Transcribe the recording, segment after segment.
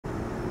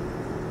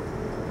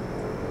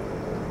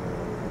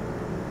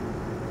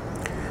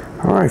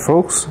Alright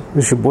folks,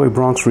 this is your boy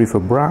Bronx Reef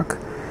Brock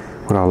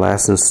with our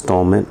last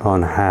installment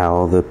on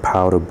how the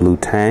powder blue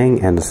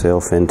tang and the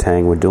sailfin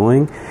tang were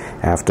doing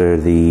after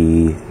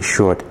the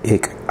short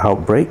ick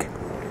outbreak.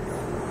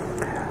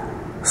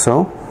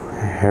 So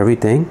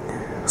everything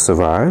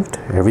survived,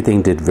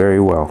 everything did very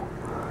well.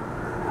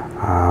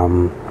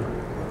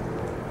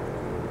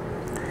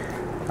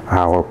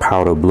 Our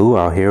powder blue,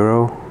 our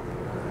hero,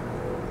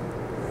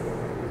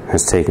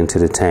 has taken to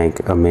the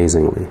tank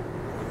amazingly.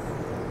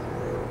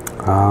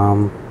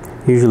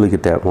 Usually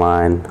get that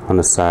line on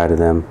the side of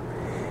them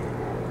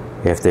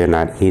if they're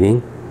not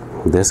eating.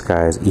 This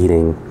guy is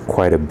eating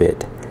quite a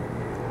bit,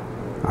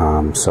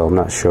 so I'm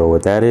not sure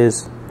what that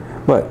is,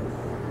 but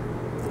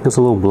there's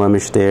a little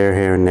blemish there,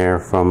 here and there,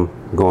 from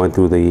going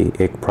through the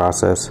ick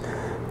process.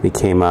 He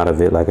came out of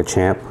it like a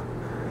champ.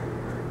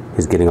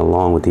 He's getting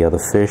along with the other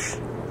fish.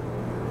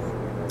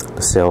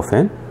 The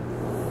sailfin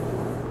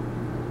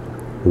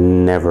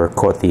never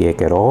caught the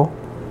ick at all,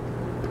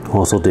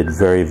 also did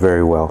very,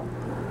 very well.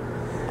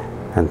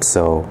 And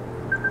so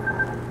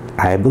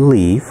I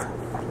believe,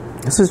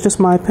 this is just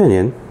my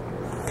opinion,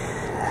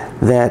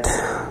 that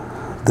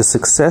the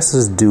success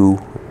is due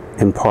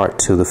in part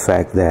to the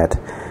fact that,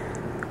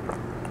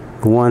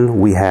 one,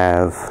 we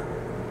have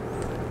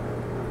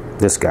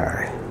this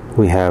guy.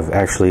 We have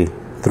actually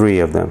 3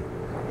 of them.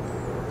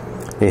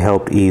 They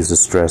helped ease the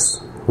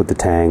stress with the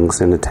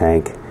tangs in the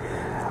tank.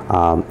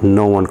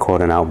 No one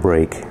caught an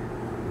outbreak.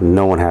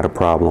 No one had a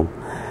problem.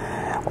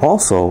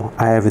 Also,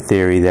 I have a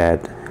theory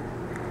that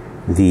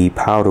the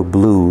powder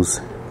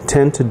blues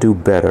tend to do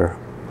better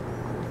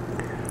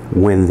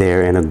when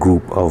they're in a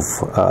group of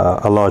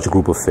a large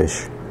group of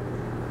fish,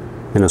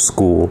 in a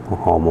school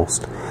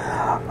almost.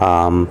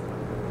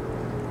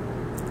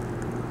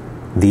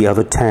 The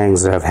other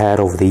tangs that I've had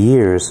over the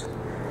years,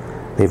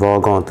 they've all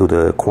gone through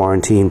the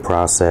quarantine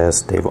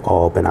process. They've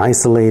all been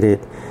isolated,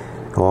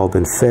 all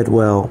been fed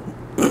well,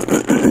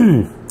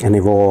 and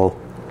they've all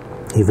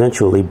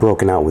eventually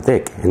broken out with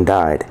ick and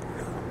died.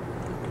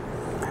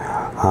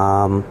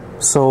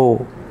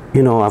 So,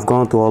 you know, I've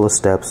gone through all the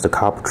steps, the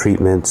copper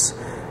treatments,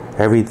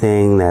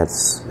 everything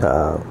that's,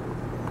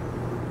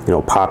 you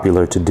know,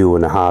 popular to do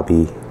in the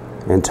hobby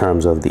in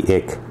terms of the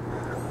ick.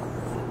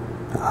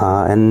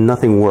 And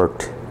nothing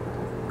worked.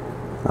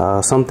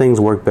 Some things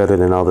work better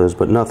than others,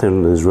 but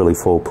nothing is really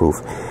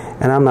foolproof.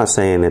 And I'm not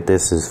saying that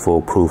this is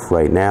foolproof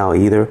right now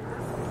either,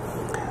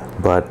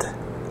 but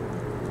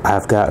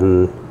I've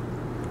gotten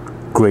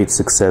great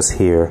success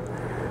here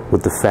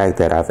with the fact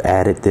that I've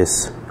added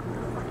this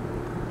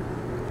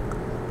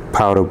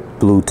powder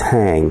blue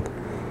tang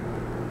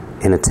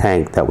in a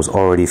tank that was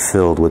already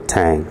filled with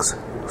tangs.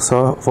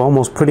 So I've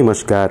almost pretty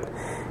much got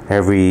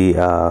every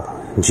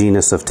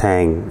genus of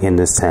tang in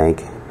this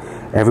tank.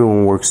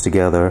 Everyone works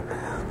together.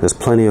 There's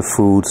plenty of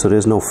food, so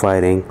there's no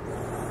fighting.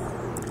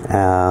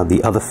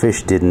 The other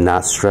fish did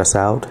not stress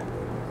out.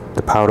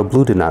 The powder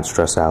blue did not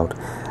stress out.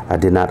 I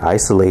did not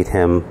isolate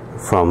him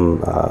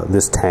from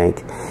this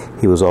tank.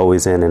 He was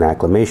always in an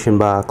acclimation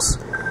box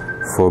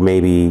for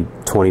maybe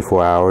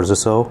 24 hours or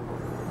so,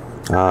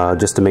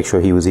 just to make sure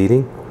he was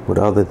eating. But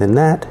other than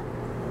that,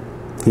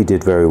 he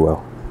did very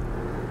well.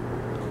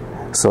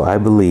 So I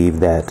believe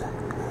that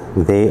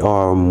they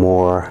are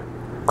more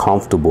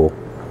comfortable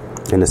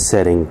in a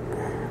setting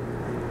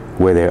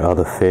where there are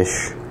other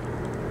fish.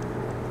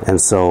 And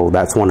so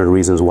that's one of the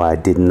reasons why I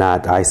did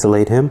not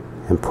isolate him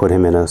and put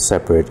him in a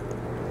separate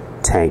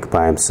tank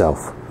by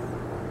himself.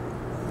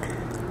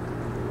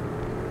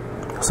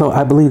 So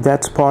I believe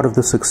that's part of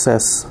the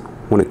success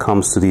when it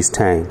comes to these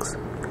tangs.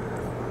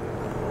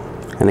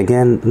 And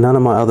again, none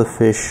of my other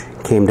fish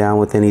came down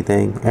with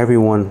anything.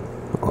 Everyone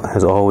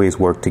has always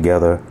worked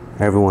together.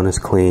 Everyone is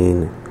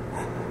clean.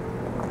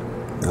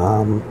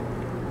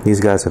 These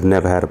guys have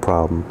never had a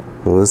problem.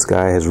 Well, this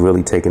guy has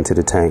really taken to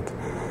the tank.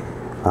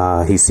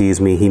 He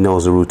sees me, he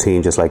knows the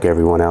routine just like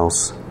everyone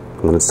else.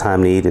 When it's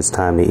time to eat, it's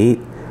time to eat.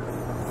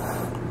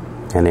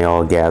 And they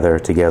all gather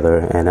together,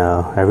 and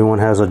everyone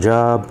has a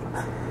job.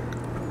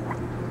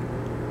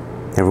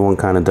 Everyone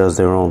kind of does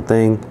their own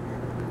thing,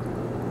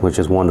 which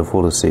is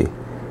wonderful to see.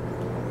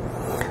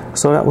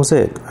 So that was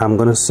it. I'm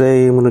going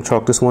to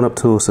chalk this one up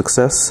to a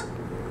success.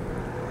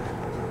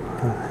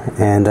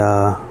 And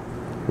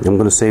I'm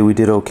going to say we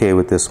did okay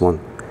with this one.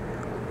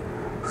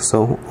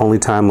 So only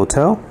time will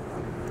tell.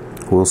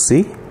 We'll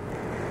see.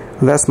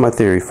 And that's my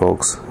theory,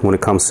 folks, when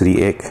it comes to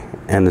the ick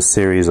and the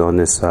series on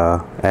this,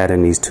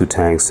 adding these 2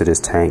 tanks to this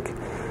tank.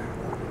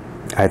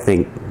 I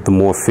think the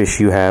more fish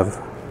you have,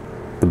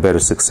 the better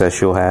success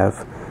you'll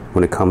have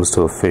when it comes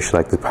to a fish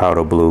like the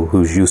powder blue,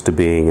 who's used to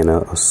being in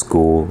a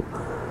school.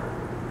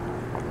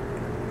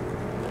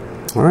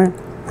 Alright,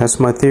 that's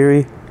my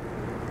theory.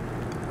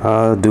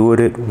 Do with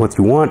it what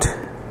you want.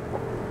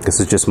 This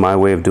is just my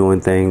way of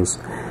doing things.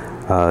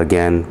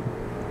 Again,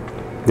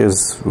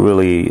 there's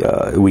really,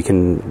 we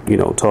can, you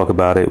know, talk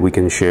about it, we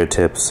can share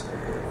tips,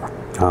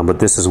 but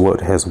this is what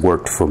has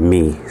worked for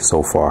me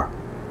so far.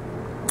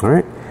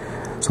 Alright,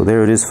 so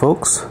there it is,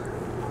 folks.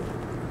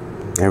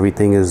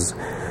 Everything is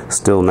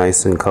still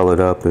nice and colored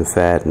up and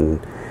fat and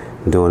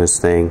doing its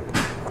thing.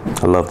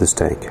 I love this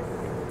tank.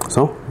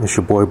 So it's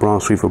your boy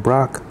Bronx Reef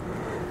Brock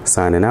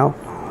signing out.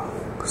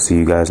 See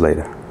you guys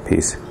later.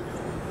 Peace.